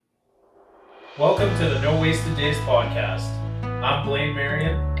Welcome to the No Wasted Days podcast. I'm Blaine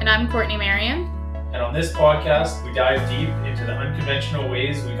Marion. And I'm Courtney Marion. And on this podcast, we dive deep into the unconventional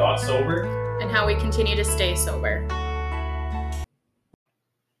ways we got sober and how we continue to stay sober.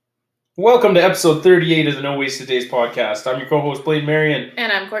 Welcome to episode 38 of the No Wasted Days podcast. I'm your co-host, Blaine Marion.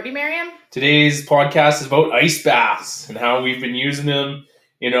 And I'm Courtney Marion. Today's podcast is about ice baths and how we've been using them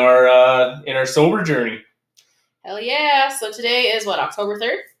in our sober journey. Hell yeah. So today is what, October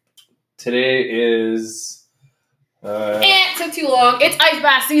 3rd? Today is... It took too long. It's ice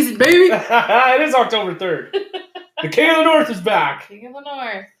bath season, baby. It is October 3rd. The King of the North is back. King of the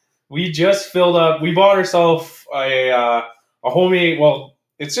North. We just filled up... We bought ourselves a homemade... Well,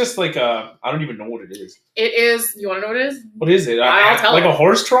 it's just like a... I don't even know what it is. It is... You want to know what it is? What is it? I'll tell like you. A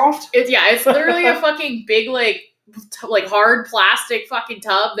horse trough? It's literally a fucking big, like hard plastic fucking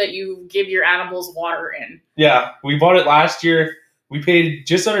tub that you give your animals water in. Yeah, we bought it last year. We paid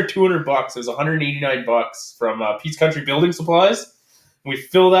just under $200. It was $189 from Pete's Country Building Supplies. We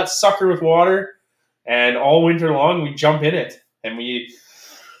fill that sucker with water, and all winter long we jump in it, and we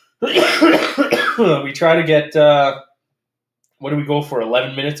we try to get what do we go for?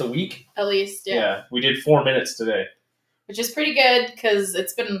 11 minutes a week, at least. Yeah, we did 4 minutes today, which is pretty good because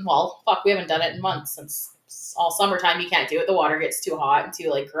it's been we haven't done it in months since all summertime. You can't do it. The water gets too hot and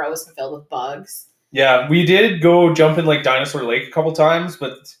too gross and filled with bugs. Yeah, we did go jump in Dinosaur Lake a couple times,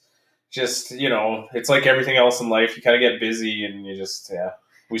 but just, it's like everything else in life. You kind of get busy and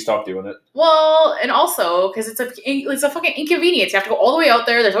we stopped doing it. Well, and also, because it's a fucking inconvenience. You have to go all the way out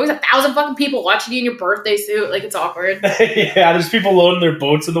there. There's always 1,000 fucking people watching you in your birthday suit. It's awkward. Yeah, there's people loading their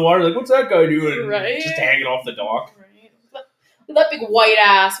boats in the water. Like, what's that guy doing? Right. Just hanging off the dock. Right. With that big white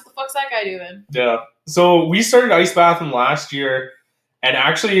ass. What the fuck's that guy doing? Yeah. So we started ice bathing last year. And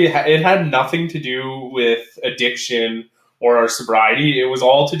actually, it had nothing to do with addiction or our sobriety. It was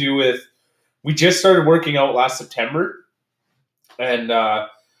all to do with, we just started working out last September. And I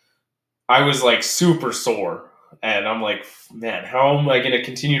was super sore. And I'm like, man, how am I going to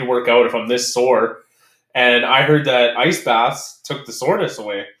continue to work out if I'm this sore? And I heard that ice baths took the soreness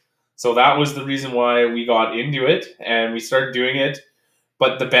away. So that was the reason why we got into it. And we started doing it.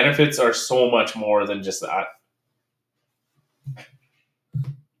 But the benefits are so much more than just that.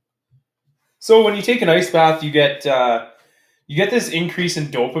 So when you take an ice bath, you get this increase in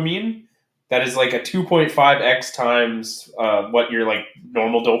dopamine that is like a 2.5x times what your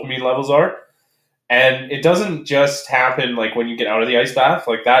normal dopamine levels are, and it doesn't just happen when you get out of the ice bath.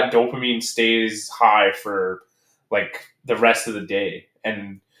 That dopamine stays high for the rest of the day,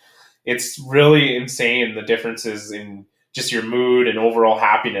 and it's really insane the differences in just your mood and overall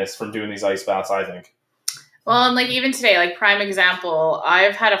happiness from doing these ice baths, I think. Well, and even today, prime example,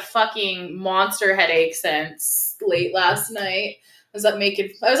 I've had a fucking monster headache since late last night. I was up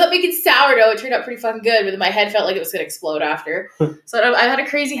making sourdough. It turned out pretty fucking good, but my head felt like it was gonna explode after. So I had a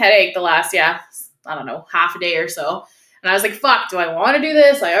crazy headache the last, I don't know, half a day or so. And I was like, fuck, do I want to do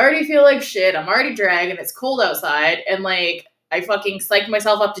this? I already feel like shit. I'm already dragging. It's cold outside. And I fucking psyched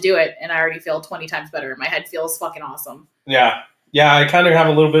myself up to do it, and I already feel 20 times better. My head feels fucking awesome. Yeah. Yeah, I kind of have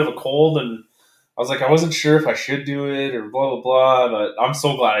a little bit of a cold, and I was like, I wasn't sure if I should do it or blah, blah, blah, but I'm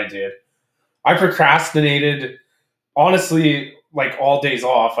so glad I did. I procrastinated, honestly, all days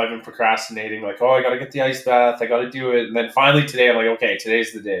off. I've been procrastinating, I got to get the ice bath, I got to do it. And then finally today, I'm like, okay,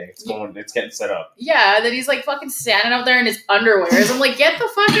 today's the day. It's getting set up. Yeah, and then he's fucking standing out there in his underwears. I'm like, get the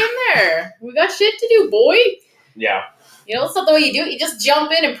fuck in there. We got shit to do, boy. Yeah. It's not the way you do it. You just jump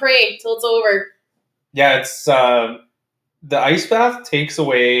in and pray till it's over. Yeah, it's, the ice bath takes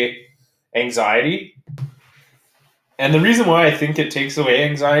away anxiety. And the reason why I think it takes away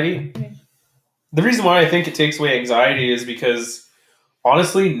anxiety is because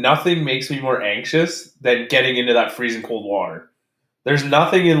honestly, nothing makes me more anxious than getting into that freezing cold water. There's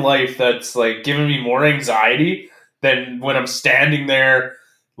nothing in life that's giving me more anxiety than when I'm standing there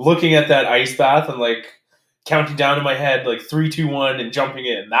looking at that ice bath and counting down in my head 3, 2, 1 and jumping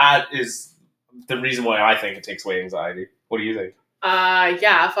in. That is the reason why I think it takes away anxiety. What do you think? I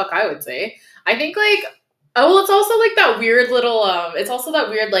would say. I think it's also that weird little, it's also that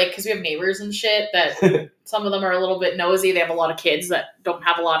weird, because we have neighbors and shit that some of them are a little bit nosy. They have a lot of kids that don't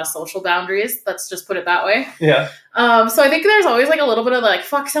have a lot of social boundaries. Let's just put it that way. Yeah. So I think there's always a little bit of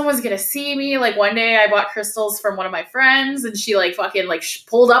fuck, someone's gonna see me. One day I bought crystals from one of my friends and she fucking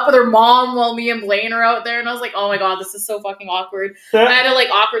pulled up with her mom while me and Blaine are out there. And I was like, oh my God, this is so fucking awkward. And I had to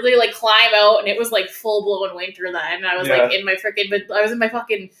awkwardly climb out, and it was full blown winter then. And I was in my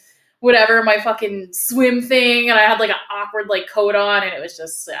fucking whatever, my fucking swim thing, and I had like an awkward like coat on, and it was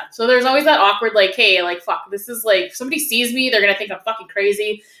just yeah. So there's always that awkward like, hey, like fuck, this is like if somebody sees me, they're gonna think I'm fucking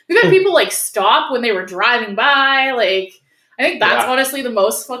crazy. We've had people like stop when they were driving by, like I think that's honestly the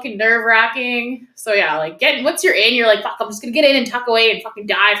most fucking nerve wracking. So yeah, like once you're in, you're like fuck, I'm just gonna get in and tuck away and fucking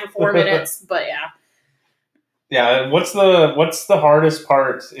die for 4 minutes. But yeah. Yeah, and what's the hardest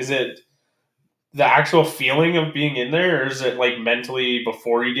part? Is it the actual feeling of being in there, or is it like mentally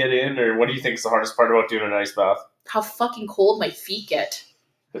before you get in, or what do you think is the hardest part about doing an ice bath? How fucking cold my feet get.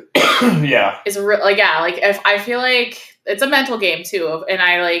 Yeah. Is like yeah, like if I feel like it's a mental game too, and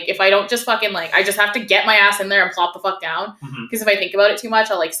I like if I don't just fucking like I just have to get my ass in there and plop the fuck down because if I think about it too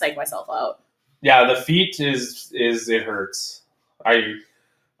much, I'll like psych myself out. Yeah, the feet is it hurts.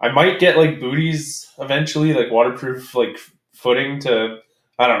 I might get like booties eventually, like waterproof like footing to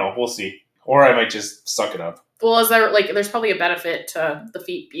I don't know, we'll see. Or I might just suck it up. Well, is there like there's probably a benefit to the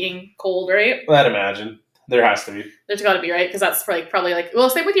feet being cold, right? I'd imagine. There has to be. There's got to be, right? Because that's probably like well,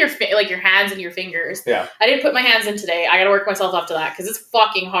 same with your like your hands and your fingers. Yeah. I didn't put my hands in today. I got to work myself up to that because it's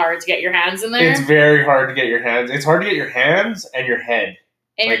fucking hard to get your hands in there. It's very hard to get your hands. It's hard to get your hands and your head,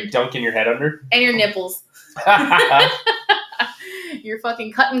 and like dunking your head under, and your nipples. You're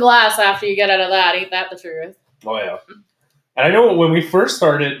fucking cutting glass after you get out of that. Ain't that the truth? Oh yeah. And I know when we first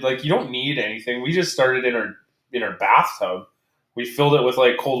started, like you don't need anything. We just started in our bathtub. We filled it with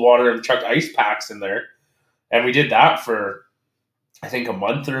like cold water and chucked ice packs in there, and we did that for I think a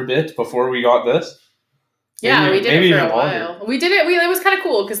month or a bit before we got this. Yeah, we did it for a while. We did it. It was kind of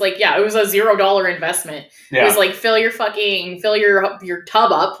cool because like yeah, it was a $0 investment. Yeah. It was like fill your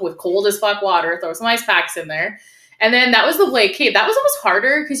tub up with cold as fuck water, throw some ice packs in there. And then that was the like, hey, that was almost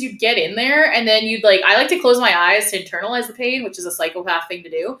harder because you'd get in there and then you'd like, I like to close my eyes to internalize the pain, which is a psychopath thing to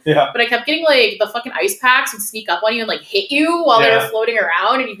do. Yeah. But I kept getting like the fucking ice packs would sneak up on you and like hit you while they were floating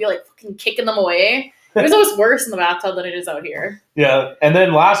around and you'd be like fucking kicking them away. It was almost worse in the bathtub than it is out here. Yeah. And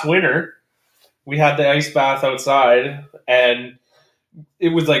then last winter, we had the ice bath outside and it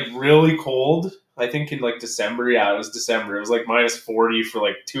was like really cold. I think in like December. Yeah, it was December. It was like minus 40 for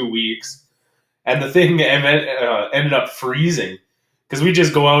like 2 weeks. And the thing ended up freezing because we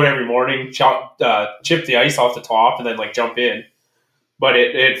just go out every morning, chip the ice off the top, and then like jump in. But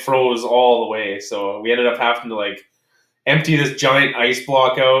it froze all the way, so we ended up having to like empty this giant ice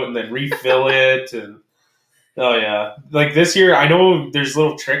block out and then refill it. And oh yeah, like this year, I know there's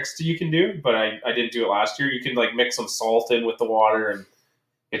little tricks that you can do, but I didn't do it last year. You can like mix some salt in with the water, and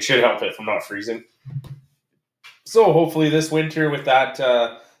it should help it from not freezing. So hopefully this winter with that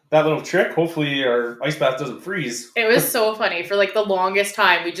little trick, hopefully our ice bath doesn't freeze. It was so funny. For like the longest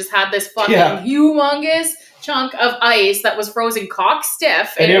time, we just had this fucking humongous chunk of ice that was frozen cock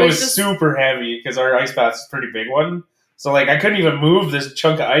stiff. And it was just super heavy because our ice bath's a pretty big one. So like I couldn't even move this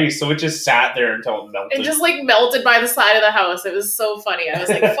chunk of ice, so it just sat there until it melted. It just like melted by the side of the house. It was so funny. I was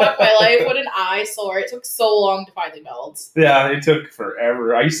like, fuck my life, what an eyesore. It took so long to finally melt. Yeah, it took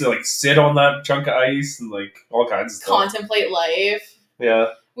forever. I used to like sit on that chunk of ice and like all kinds of stuff. Contemplate life. Yeah.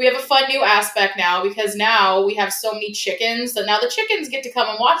 We have a fun new aspect now because now we have so many chickens that now the chickens get to come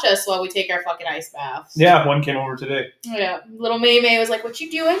and watch us while we take our fucking ice baths. Yeah, one came over today. Yeah, little May was like, what you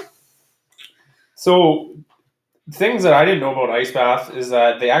doing? So things that I didn't know about ice bath is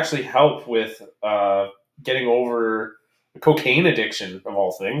that they actually help with getting over cocaine addiction of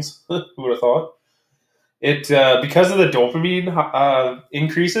all things. Who would have thought? It because of the dopamine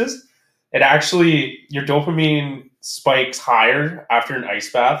increases, it actually your dopamine spikes higher after an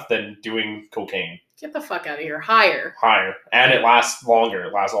ice bath than doing cocaine. Get the fuck out of here. Higher. And it lasts longer.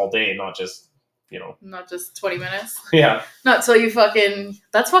 It lasts all day, not just, Not just 20 minutes? Yeah. Not till you fucking...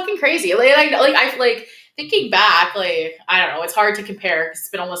 That's fucking crazy. I thinking back, like, I don't know, it's hard to compare because it's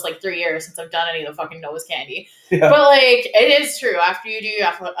been almost like 3 years since I've done any of the fucking nose candy. Yeah. But, like, it is true. After you do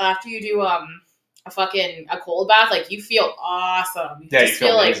a cold bath, like, you feel awesome. You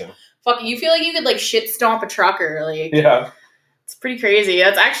feel amazing. You feel like you could like shit stomp a trucker, like yeah, it's pretty crazy.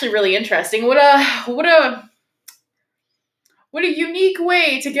 That's actually really interesting. What a unique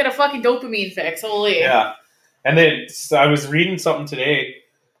way to get a fucking dopamine fix. Holy yeah. And then I was reading something today,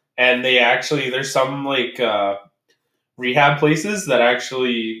 and there's some like rehab places that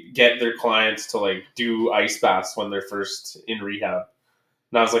actually get their clients to like do ice baths when they're first in rehab,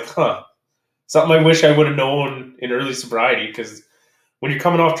 and I was like, something I wish I would have known in early sobriety because. When you're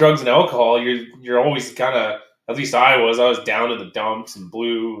coming off drugs and alcohol, you're always kind of, at least I was down in the dumps and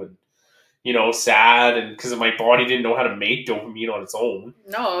blue, and sad, and because my body didn't know how to make dopamine on its own.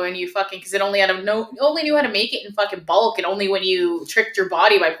 No, and you fucking, because it only only knew how to make it in fucking bulk, and only when you tricked your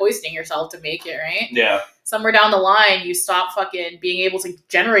body by poisoning yourself to make it, right? Yeah. Somewhere down the line, you stop fucking being able to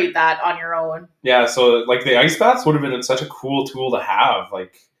generate that on your own. Yeah, so like the ice baths would have been such a cool tool to have,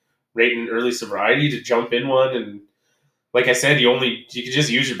 like right in early sobriety, to jump in one, and like I said, you could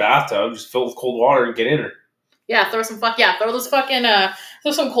just use your bathtub, just fill it with cold water and get in her. Yeah, throw some throw those fucking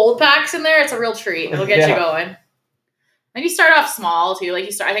throw some cold packs in there. It's a real treat. It'll get you going. And you start off small too.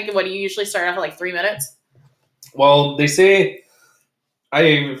 Like I think what do you usually start off at, like 3 minutes? Well, they say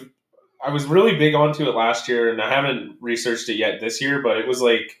I was really big onto it last year, and I haven't researched it yet this year, but it was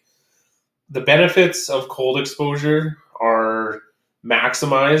like the benefits of cold exposure are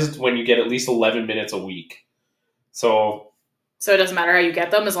maximized when you get at least 11 minutes a week. So it doesn't matter how you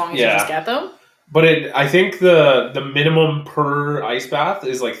get them as long as you just get them? But I think the minimum per ice bath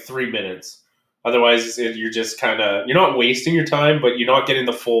is like 3 minutes. Otherwise, you're just you're not wasting your time, but you're not getting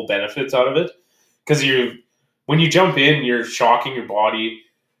the full benefits out of it. Because when you jump in, you're shocking your body.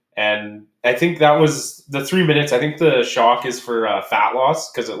 And I think that was the 3 minutes. I think the shock is for fat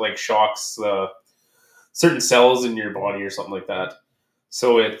loss, because it like shocks certain cells in your body or something like that.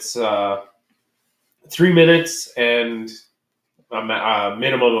 So it's 3 minutes and a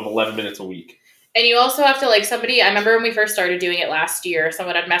minimum of 11 minutes a week. And you also have to, like, I remember when we first started doing it last year,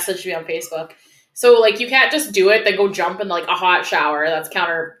 someone had messaged me on Facebook. So, like, you can't just do it, then go jump in, like, a hot shower. That's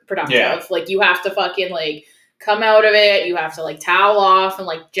counterproductive. Yeah. Like, you have to fucking, like, come out of it. You have to, like, towel off and,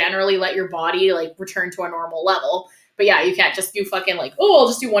 like, generally let your body, like, return to a normal level. But, yeah, you can't just do fucking, like, I'll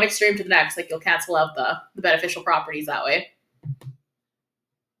just do one extreme to the next. Like, you'll cancel out the beneficial properties that way.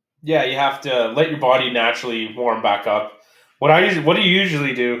 Yeah, you have to let your body naturally warm back up. What do you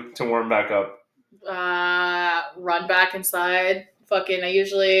usually do to warm back up? Run back inside. I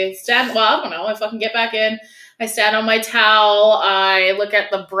usually stand. Well, I don't know. I fucking get back in. I stand on my towel. I look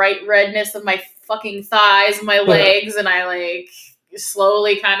at the bright redness of my fucking thighs and my legs, and I like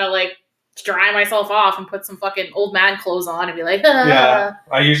slowly kind of like dry myself off and put some fucking old man clothes on and be like, ah. Yeah.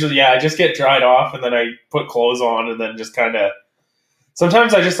 I just get dried off, and then I put clothes on, and then just kind of.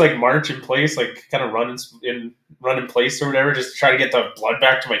 Sometimes I just like march in place, like kind of run in place or whatever, just to try to get the blood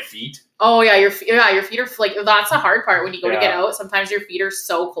back to my feet. Oh yeah, your feet are like, that's the hard part when you go to get out. Sometimes your feet are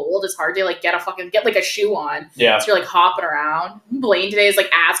so cold, it's hard to like get like a shoe on. Yeah, so you're like hopping around. Blaine today is like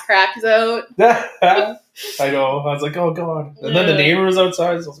ass cracked out. I know. I was like, oh god, and then the neighbor was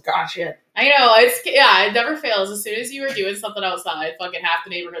outside. So I was like, oh shit. I know. It never fails. As soon as you were doing something outside, fucking half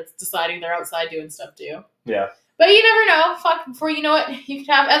the neighborhood's deciding they're outside doing stuff too. Yeah. But you never know. Fuck, before you know it, you could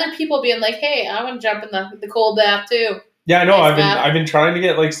have other people being like, hey, I want to jump in the cold bath too. Yeah, I know. I've been trying to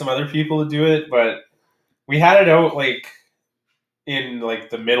get like some other people to do it, but we had it out like in like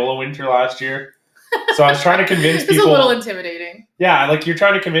the middle of winter last year. So I was trying to convince people. It's a little intimidating. Yeah, like you're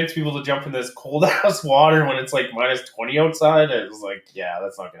trying to convince people to jump in this cold ass water when it's like -20 outside. It was like, yeah,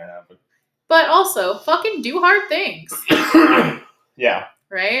 that's not gonna happen. But also, fucking do hard things. Yeah.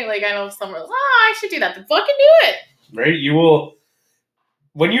 Right? Like, I know someone, I should do that. Then fucking do it. Right? You will.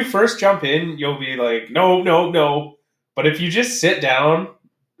 When you first jump in, you'll be like, no. But if you just sit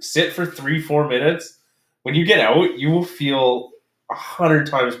for 3-4 minutes, when you get out, you will feel 100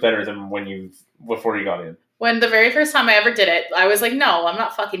 times better than before you got in. When the very first time I ever did it, I was like, no, I'm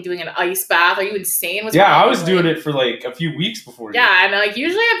not fucking doing an ice bath. Are you insane? I was doing it for like a few weeks before. Yeah, and like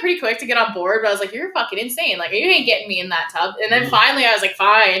usually I'm pretty quick to get on board, but I was like, you're fucking insane. Like, you ain't getting me in that tub. And then finally I was like,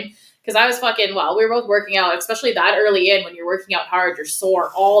 fine. Because I was fucking, we were both working out, especially that early in when you're working out hard, you're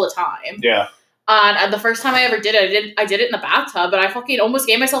sore all the time. Yeah. And the first time I ever did it, I did it in the bathtub, but I fucking almost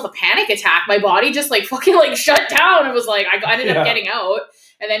gave myself a panic attack. My body just like fucking like shut down. It was like, I ended up getting out.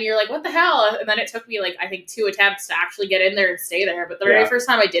 And then you're like, what the hell? And then it took me like, I think 2 attempts to actually get in there and stay there. But the very first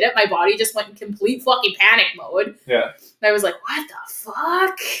time I did it, my body just went in complete fucking panic mode. Yeah. And I was like, what the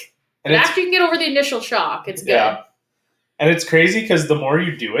fuck? And after you can get over the initial shock, it's good. Yeah. And it's crazy because the more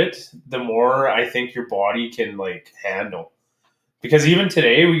you do it, the more I think your body can like handle. Because even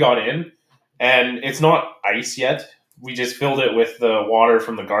today we got in and it's not ice yet. We just filled it with the water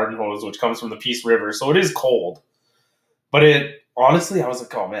from the garden hose, which comes from the Peace River. So it is cold. But honestly, I was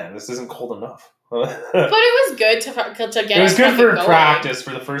like, oh man, this isn't cold enough. But it was good to get. It was good for practice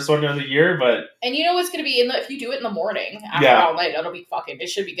for the first one of the year, but. And you know what's going to be if you do it in the morning after all night, it'll be it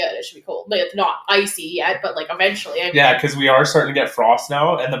should be good. It should be cold. But it's not icy yet, but like eventually. Yeah, because we are starting to get frost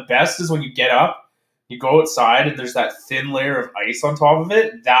now, and the best is when you get up, you go outside, and there's that thin layer of ice on top of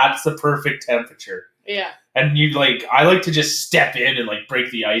it. That's the perfect temperature. Yeah. And I like to just step in and like break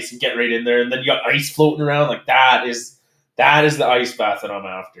the ice and get right in there, and then you got ice floating around. Like that is the ice bath that I'm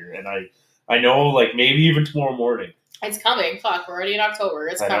after, and I know, like maybe even tomorrow morning. It's coming. Fuck, we're already in October.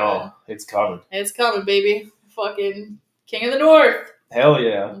 It's coming. I know. It's coming. It's coming, baby. Fucking King of the North. Hell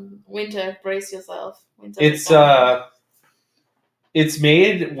yeah. Winter, brace yourself. Winter it's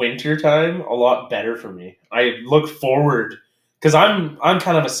made wintertime a lot better for me. I look forward because I'm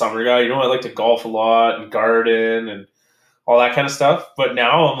kind of a summer guy. You know, I like to golf a lot and garden and all that kind of stuff. But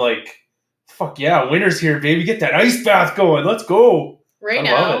now I'm like, fuck yeah, winter's here, baby. Get that ice bath going. Let's go. Right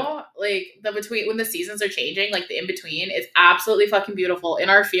now, like the between when the seasons are changing, like the in between is absolutely fucking beautiful. In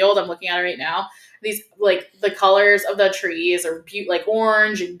our field, I'm looking at it right now. These like the colors of the trees are like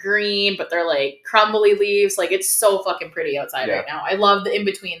orange and green, but they're like crumbly leaves. Like it's so fucking pretty outside right now. I love the in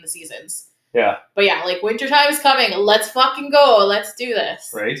between the seasons. Yeah. But yeah, like wintertime is coming. Let's fucking go. Let's do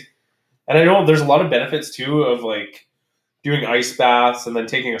this. Right. And I know there's a lot of benefits too of like doing ice baths and then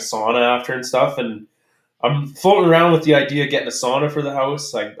taking a sauna after and stuff. And I'm floating around with the idea of getting a sauna for the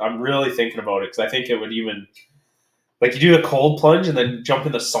house. I'm really thinking about it because I think it would even, like, you do the cold plunge and then jump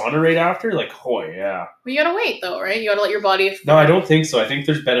in the sauna right after. Like, oh yeah. Well, you gotta wait though, right? You gotta let your body. No, I don't think so. I think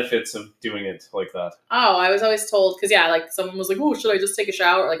there's benefits of doing it like that. Oh, I was always told because yeah, like someone was like, "Oh, should I just take a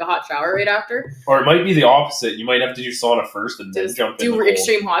shower, like a hot shower right after?" Or it might be the opposite. You might have to do sauna first and then jump in. Do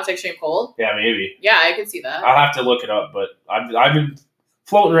extreme hot to extreme cold. Yeah, maybe. Yeah, I could see that. I'll have to look it up, but I've been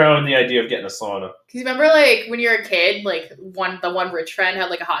floating around the idea of getting a sauna. Because you remember, like, when you were a kid, like, the one rich friend had,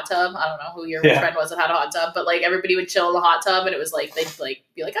 like, a hot tub. I don't know who your rich friend was that had a hot tub, but, like, everybody would chill in the hot tub, and it was, like, they'd, like,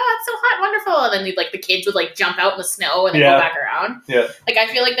 be like, oh, it's so hot, wonderful, and then, the kids would, like, jump out in the snow and then go back around. Yeah. Like, I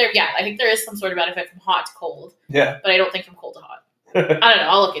feel like I think there is some sort of benefit from hot to cold. Yeah. But I don't think from cold to hot. I don't know.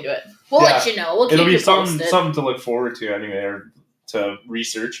 I'll look into it. We'll let you know. We'll keep It'll be you posted. something to look forward to, anyway, or to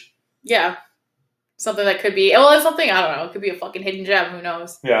research. Yeah. Something that could be, well, it's something, I don't know, it could be a fucking hidden gem, who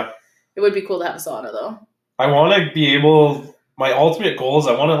knows? Yeah. It would be cool to have a sauna, though. I want to be able, my ultimate goal is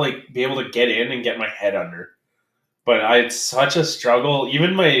I want to, like, be able to get in and get my head under. But it's such a struggle.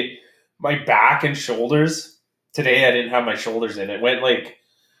 Even my back and shoulders, today I didn't have my shoulders in. It went, like,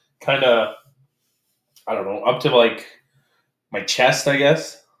 kind of, I don't know, up to, like, my chest, I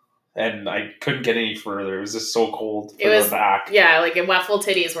guess. And I couldn't get any further. It was just so cold for the back. Yeah, like, and Waffle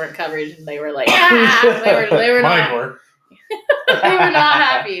titties weren't covered. And they were like, ah! They were Mine were. They were not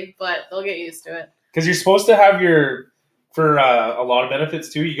happy, but they'll get used to it. Because you're supposed to have for a lot of benefits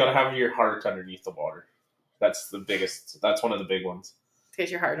too, you got to have your heart underneath the water. That's one of the big ones. Because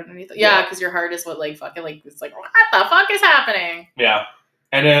your heart underneath it. Yeah, because your heart is what, like, fucking, like, it's like, what the fuck is happening? Yeah.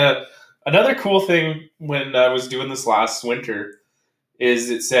 And another cool thing when I was doing this last winter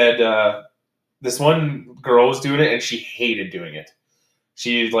is it said this one girl was doing it and she hated doing it.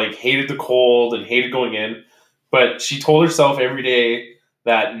 She, like, hated the cold and hated going in. But she told herself every day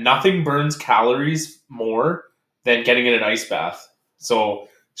that nothing burns calories more than getting in an ice bath. So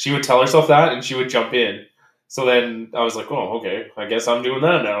she would tell herself that, and she would jump in. So then I was like, oh, okay, I guess I'm doing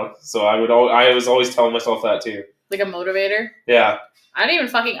that now. So I was always telling myself that too. Like a motivator? Yeah. I'm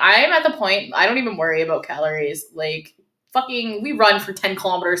at the point, I don't even worry about calories. Like, fucking, we run for 10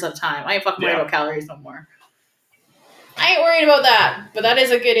 kilometers at a time. I ain't fucking worried about calories no more. I ain't worried about that, but that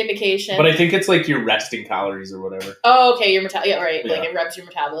is a good indication. But I think it's like your resting calories or whatever. Oh, okay, your yeah, right. Yeah. Like it revs your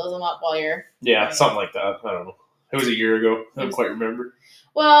metabolism up while you're. Yeah, something like that. I don't know. It was a year ago. I don't quite remember.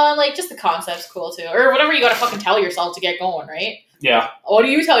 Well, like just the concept's cool too, or whatever you gotta fucking tell yourself to get going, right? Yeah. What do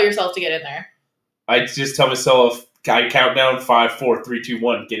you tell yourself to get in there? I just tell myself, I count down 5, 4, 3, 2,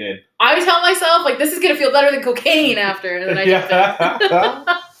 1, get in. I tell myself like this is gonna feel better than cocaine after, and then I jump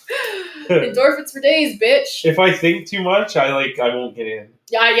in. Endorphins for days, bitch. If I think too much, I won't get in.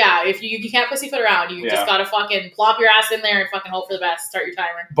 Yeah. If you can't pussyfoot around, you just gotta fucking plop your ass in there and fucking hope for the best. Start your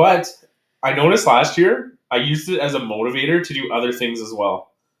timer. But I noticed last year I used it as a motivator to do other things as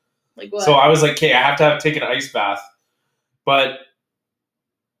well. Like what? So I was like, okay, I have to take an ice bath, but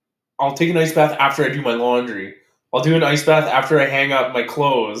I'll take an ice bath after I do my laundry. I'll do an ice bath after I hang up my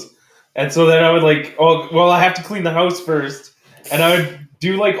clothes, and so then I would I have to clean the house first, and I would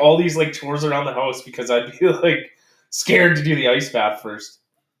do like all these like chores around the house because I'd be like scared to do the ice bath first.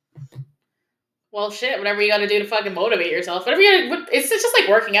 Well, shit, whatever you gotta do to fucking motivate yourself. It's just like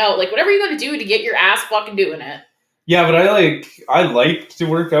working out. Like, whatever you gotta do to get your ass fucking doing it. Yeah, but I like to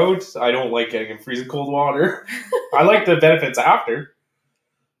work out. I don't like getting in freezing cold water. I like the benefits after.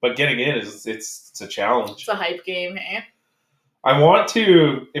 But getting in it's a challenge. It's a hype game, eh? I want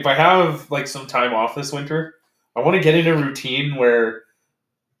to, if I have like some time off this winter, I want to get in a routine where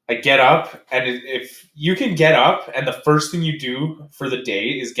I get up, and if you can get up and the first thing you do for the day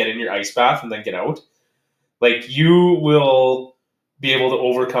is get in your ice bath and then get out, like you will be able to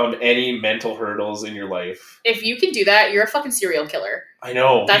overcome any mental hurdles in your life. If you can do that, you're a fucking serial killer. I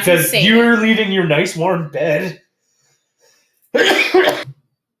know. That's because insane. you're leaving your nice warm bed to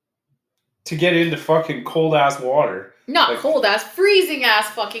get into fucking cold ass water. Not cold ass, freezing ass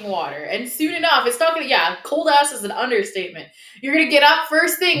fucking water. And soon enough, it's not gonna, cold ass is an understatement. You're gonna get up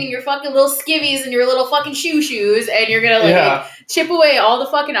first thing in your fucking little skivvies and your little fucking shoes, and you're gonna chip away all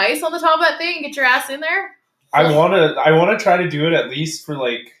the fucking ice on the top of that thing and get your ass in there. I wanna try to do it at least for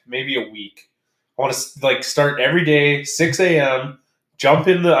like maybe a week. I want to like start every day, 6 a.m., jump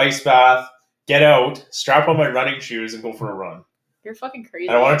in the ice bath, get out, strap on my running shoes, and go for a run. You're fucking crazy.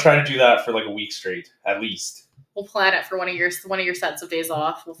 And I want to try to do that for like a week straight, at least. We'll plan it for one of your sets of days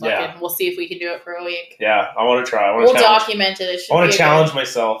off. We'll see if we can do it for a week. Yeah, I want to try. We'll document it. I want to challenge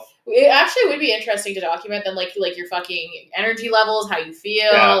myself. It actually would be interesting to document then, like your fucking energy levels, how you feel.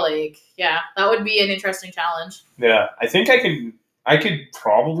 That would be an interesting challenge. Yeah, I think I could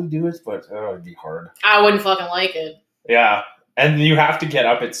probably do it, but it'd be hard. I wouldn't fucking like it. Yeah, and you have to get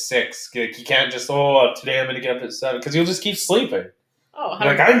up at 6. Like, you can't just today I'm gonna get up at 7 because you'll just keep sleeping. Oh,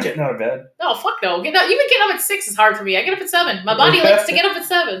 like I'm getting out of bed. No, fuck no. Even getting up at 6 is hard for me. I get up at 7. My body likes to get up at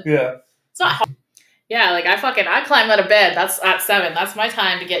 7. Yeah. It's not hard. Yeah, like I climb out of bed. That's at 7. That's my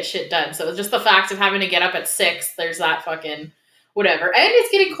time to get shit done. So it's just the fact of having to get up at 6. There's that fucking whatever. And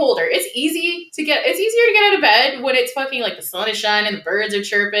it's getting colder. It's easier to get out of bed when it's fucking like the sun is shining, the birds are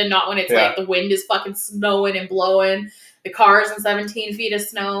chirping, not when it's like the wind is fucking snowing and blowing, the car's in 17 feet of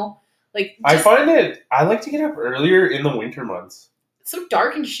snow. Like I find I like to get up earlier in the winter months. It's so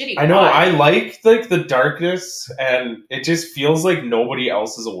dark and shitty. I know. I like the darkness, and it just feels like nobody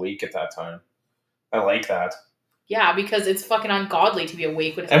else is awake at that time. I like that. Yeah, because it's fucking ungodly to be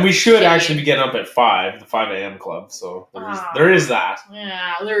awake when it's and we should actually be getting up at 5, the 5 a.m. club. So there is that.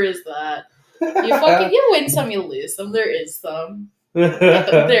 Yeah, there is that. You win some, you lose some. There is some.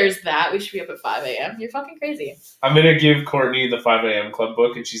 There's that. We should be up at 5 a.m. You're fucking crazy. I'm gonna give Courtney the 5 a.m. club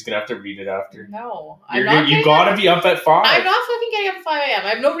book, and she's gonna have to read it after. No, you gotta be up at 5. I'm not fucking getting up at 5 a.m. I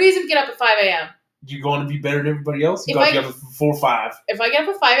have no reason to get up at 5 a.m. You going to be better than everybody else? You gotta be up at 4 or 5. If I get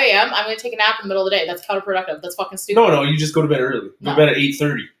up at 5 a.m., I'm gonna take a nap in the middle of the day. That's counterproductive. That's fucking stupid. No, you just go to bed early. Go to bed at 8:30.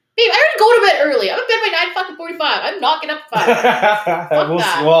 Babe, I already go to bed early. I'm in bed by 9:45. I'm not getting up at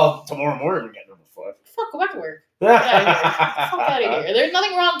 5. Well, tomorrow morning we're getting up at 5. Fuck, go back to work. Get out of here. There's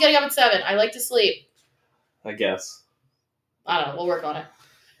nothing wrong with getting up at 7. I like to sleep. I guess. I don't know. We'll work on it.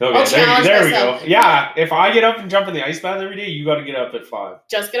 Okay, there we go. Yeah, if I get up and jump in the ice bath every day, you got to get up at 5.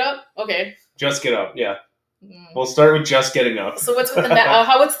 Just get up? Okay. Just get up, yeah. We'll start with just getting up. So what's with the nap?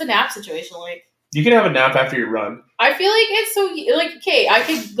 What's the nap situation like? You can have a nap after your run. I feel like it's so like okay, I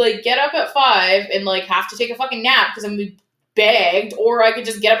could like get up at 5 and like have to take a fucking nap because I'm bagged, or I could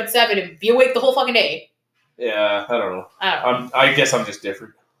just get up at 7 and be awake the whole fucking day. Yeah, I don't know. I guess I'm just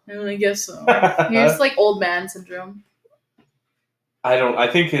different. I guess so. You're just like old man syndrome. I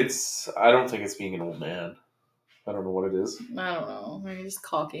don't think it's being an old man. I don't know what it is. I don't know. You're just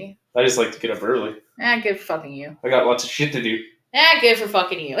cocky. I just like to get up early. Good for fucking you. I got lots of shit to do. Good for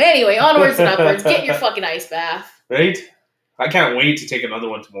fucking you. Anyway, onwards and upwards. Get your fucking ice bath. Right? I can't wait to take another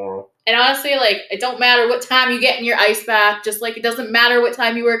one tomorrow. And honestly, like, it don't matter what time you get in your ice bath, just like it doesn't matter what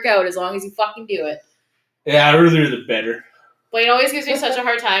time you work out, as long as you fucking do it. Yeah, earlier the better. But it always gives me such a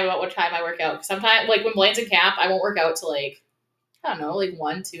hard time about what time I work out. Sometimes, like, when Blaine's in camp, I won't work out till, like, I don't know, like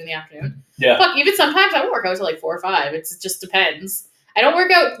 1, 2 in the afternoon. Yeah. Fuck, even sometimes I won't work out till, like, 4 or 5. It just depends. I don't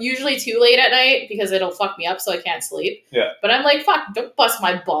work out usually too late at night because it'll fuck me up so I can't sleep. Yeah. But I'm like, fuck, don't bust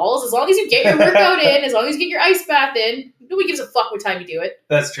my balls. As long as you get your workout in, as long as you get your ice bath in, nobody gives a fuck what time you do it.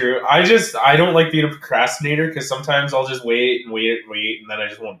 That's true. I don't like being a procrastinator because sometimes I'll just wait, and then I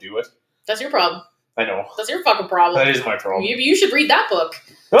just won't do it. That's your problem. I know. That's your fucking problem. That is my problem. Maybe you should read that book.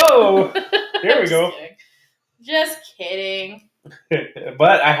 Oh! Here we go. Just kidding.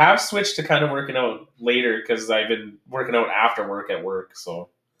 But I have switched to kind of working out later because I've been working out after work at work. So.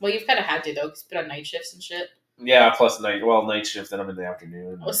 Well, you've kind of had to though, because you've been on night shifts and shit. Yeah, plus night shift. Then I'm in the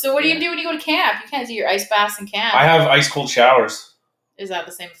afternoon. So what do you do when you go to camp? You can't do your ice baths in camp. I have ice cold showers. Is that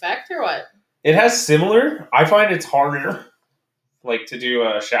the same effect or what? It has similar. I find it's harder, like to do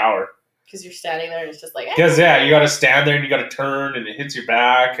a shower. Because you're standing there and it's just like. Because you got to stand there and you got to turn and it hits your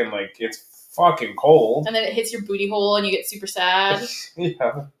back and like it's fucking cold. And then it hits your booty hole and you get super sad.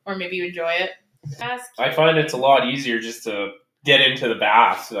 Yeah. Or maybe you enjoy it. I find it's a lot easier just to get into the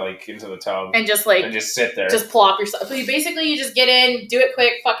bath, like into the tub. And just sit there. Just plop yourself. So you just get in, do it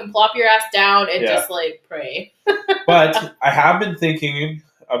quick, fucking plop your ass down and just like pray. But I have been thinking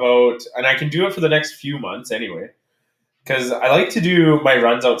about, and I can do it for the next few months anyway, Because I like to do my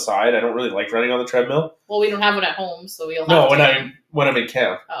runs outside. I don't really like running on the treadmill. Well, we don't have one at home, so we'll have No, to. when I'm in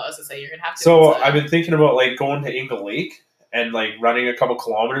camp. Oh, I was gonna say you're gonna have to. So inside. I've been thinking about like going to Ingle Lake and like running a couple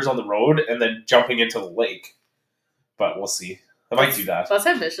kilometers on the road and then jumping into the lake. But we'll see. I might do that. That's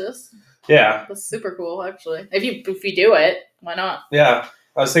ambitious. Yeah. That's super cool, actually. If you do it, why not? Yeah.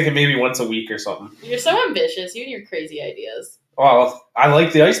 I was thinking maybe once a week or something. You're so ambitious. You and your crazy ideas. Well, I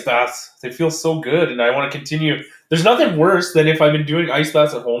like the ice baths. They feel so good, and I want to continue. There's nothing worse than if I've been doing ice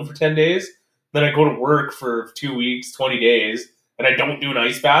baths at home for 10 days, then I go to work for 2 weeks, 20 days, and I don't do an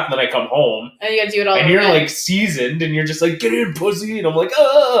ice bath, and then I come home. And you gotta do it all and you're like seasoned, and you're just like, get in, pussy. And I'm like,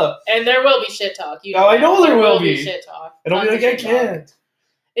 ugh. And there will be shit talk. I know there will be. Shit talk. And I'll be like, I can't. Talk.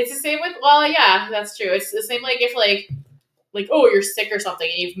 It's the same with, well, yeah, that's true. It's the same like if like, oh, you're sick or something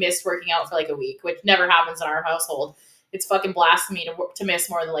and you've missed working out for like a week, which never happens in our household. It's fucking blasphemy to miss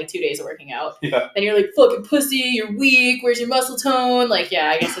more than like 2 days of working out. Yeah. And you're like, fucking pussy, you're weak, where's your muscle tone? Like, yeah,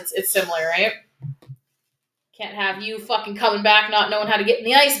 I guess it's similar, right? Can't have you fucking coming back not knowing how to get in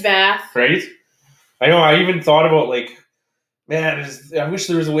the ice bath. Right? I know, I even thought about like, man, I wish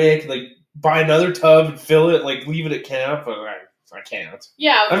there was a way I could like buy another tub and fill it, like leave it at camp, but I can't.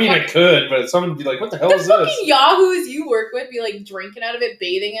 Yeah. I mean, I could, but someone would be like, what the hell is this? The fucking yahoos you work with be like drinking out of it,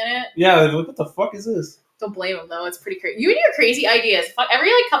 bathing in it. Yeah, like, what the fuck is this? Don't blame him though. It's pretty crazy. You and your crazy ideas.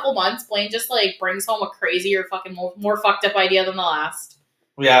 Every like couple months, Blaine just like brings home a crazier, fucking more fucked up idea than the last.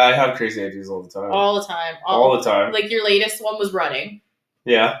 Yeah, I have crazy ideas all the time. All the time. All the time. Like your latest one was running.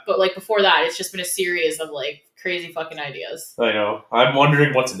 Yeah. But like before that, it's just been a series of like crazy fucking ideas. I know. I'm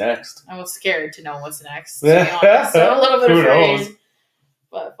wondering what's next. I'm scared to know what's next. To be honest. So I'm a little bit afraid. Knows?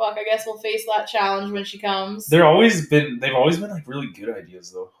 But fuck, I guess we'll face that challenge when she comes. They've always been like really good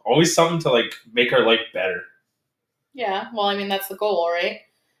ideas though. Always something to like make our life better. Yeah, well, I mean that's the goal, right?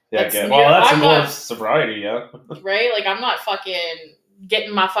 Yeah, that's the goal of sobriety, yeah. Right? Like I'm not fucking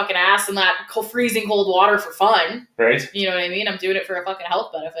getting my fucking ass in that freezing cold water for fun. Right. You know what I mean? I'm doing it for a fucking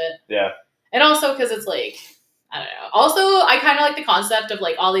health benefit. Yeah. And also because it's like, I don't know. Also, I kind of like the concept of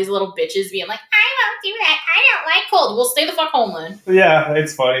like all these little bitches being like, I won't do that. I don't like cold. Well, stay the fuck home then. Yeah,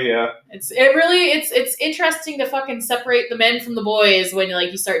 it's funny. Yeah. It's interesting to fucking separate the men from the boys when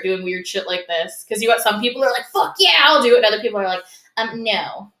like you start doing weird shit like this. Because you got some people who are like, fuck yeah, I'll do it. And other people are like,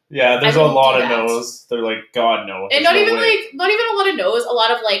 no. Yeah, there's a lot of no's. They're like, God no. And not even a lot of no's. A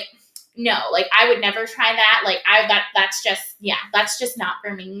lot of like, no, like I would never try that. Like that's just not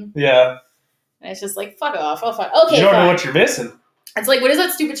for me. Yeah. And it's just like, fuck off. Oh, fuck. Okay, you don't know what you're missing. It's like, what is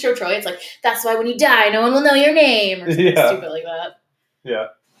that stupid show, Troy? It's like, that's why when you die, no one will know your name. Or something stupid like that. Yeah.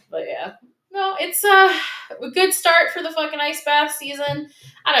 But yeah. No, it's a good start for the fucking ice bath season.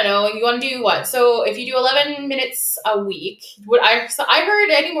 I don't know. You want to do what? So if you do 11 minutes a week, I heard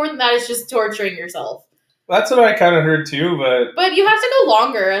any more than that is just torturing yourself. That's what I kind of heard too, but you have to go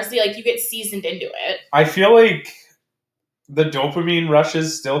longer as you get seasoned into it. I feel like the dopamine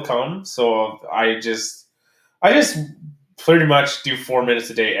rushes still come, so I just pretty much do 4 minutes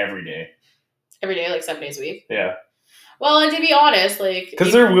a day every day. Every day, like 7 days a week? Yeah. Well, and to be honest, like...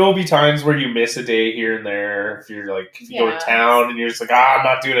 Because there will be times where you miss a day here and there. If you're like, if you go to town and you're just like, I'm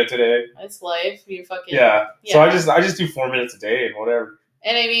not doing it today. It's life. You fucking... Yeah. So I just do 4 minutes a day and whatever.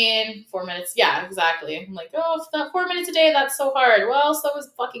 And I mean, 4 minutes, yeah, exactly. I'm like, oh, that 4 minutes a day, that's so hard. Well, so I was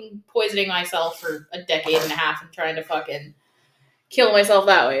fucking poisoning myself for a decade and a half and trying to fucking kill myself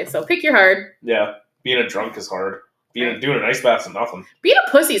that way. So pick your hard. Yeah. Being a drunk is hard. Doing an ice bath is nothing. Being a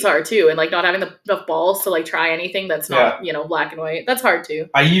pussy's hard too, and like not having enough balls to like try anything that's not, black and white. That's hard too.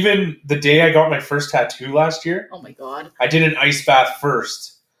 The day I got my first tattoo last year. Oh my God. I did an ice bath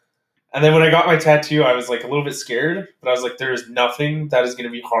first. And then when I got my tattoo, I was like a little bit scared, but I was like, there is nothing that is going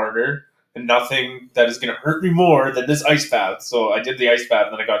to be harder and nothing that is going to hurt me more than this ice bath. So I did the ice bath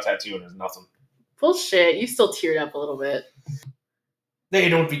and then I got a tattoo and it was nothing. Bullshit. You still teared up a little bit. They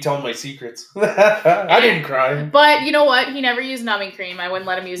don't be telling my secrets. I didn't cry. But you know what? He never used numbing cream. I wouldn't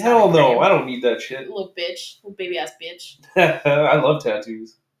let him use numbing cream. Hell no. I don't need that shit. Little bitch. Little baby ass bitch. I love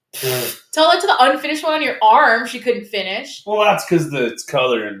tattoos. Tell that to the unfinished one on your arm she couldn't finish. Well, that's because it's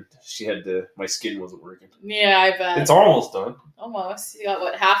color and my skin wasn't working. Yeah, I bet. It's almost done. Almost. You got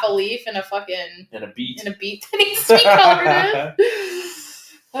what, half a leaf and a fucking... And a beat. And a beat that needs to be colored in.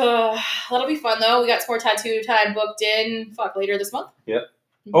 That'll be fun though. We got some more tattoo time booked in. Later this month. Yep.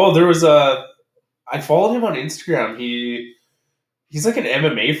 Oh, there was I followed him on Instagram. He's like an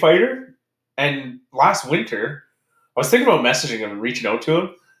MMA fighter, and last winter, I was thinking about messaging him and reaching out to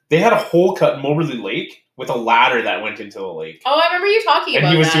him. They had a hole cut in Moberly Lake with a ladder that went into the lake. Oh, I remember you talking about that.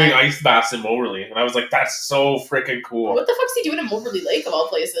 And he was doing ice baths in Moberly, and I was like, "That's so freaking cool." What the fuck's he doing in Moberly Lake of all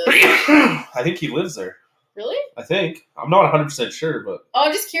places? I think he lives there. Really? I think. I'm not 100% sure, but Oh,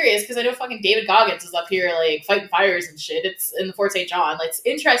 I'm just curious because I know fucking David Goggins is up here like fighting fires and shit. It's in the Fort St. John. Like, it's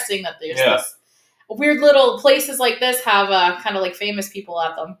interesting that there's this weird little places like this have kind of like famous people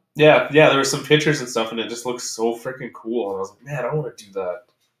at them. yeah, there were some pictures and stuff, and it just looks so freaking cool. And I was like, man, I want to do that.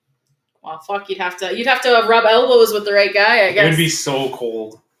 Well, fuck, you'd have to rub elbows with the right guy, I guess. It would be so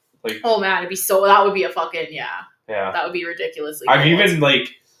cold. Like, oh man, it'd be so. That would be a fucking yeah. That would be ridiculously. I've cold. even like,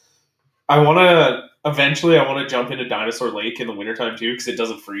 I want to jump into Dinosaur Lake in the wintertime too because it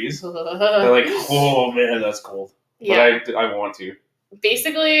doesn't freeze. I'm like, oh man, that's cold. Yeah. But I want to.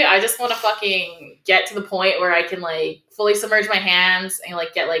 Basically, I just want to fucking get to the point where I can like fully submerge my hands and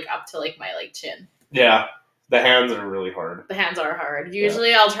like get like up to like my like chin. Yeah, the hands are really hard. The hands are hard.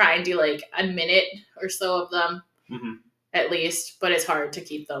 Usually, I'll try and do like a minute or so of them, at least. But it's hard to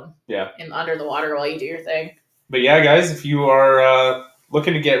keep them. In under the water while you do your thing. But yeah, guys, if you are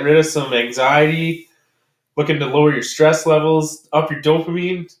looking to get rid of some anxiety, looking to lower your stress levels, up your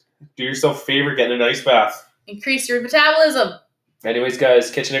dopamine, do yourself a favor, get in an ice bath. Increase your metabolism. Anyways,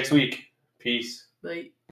 guys, catch you next week. Peace. Bye.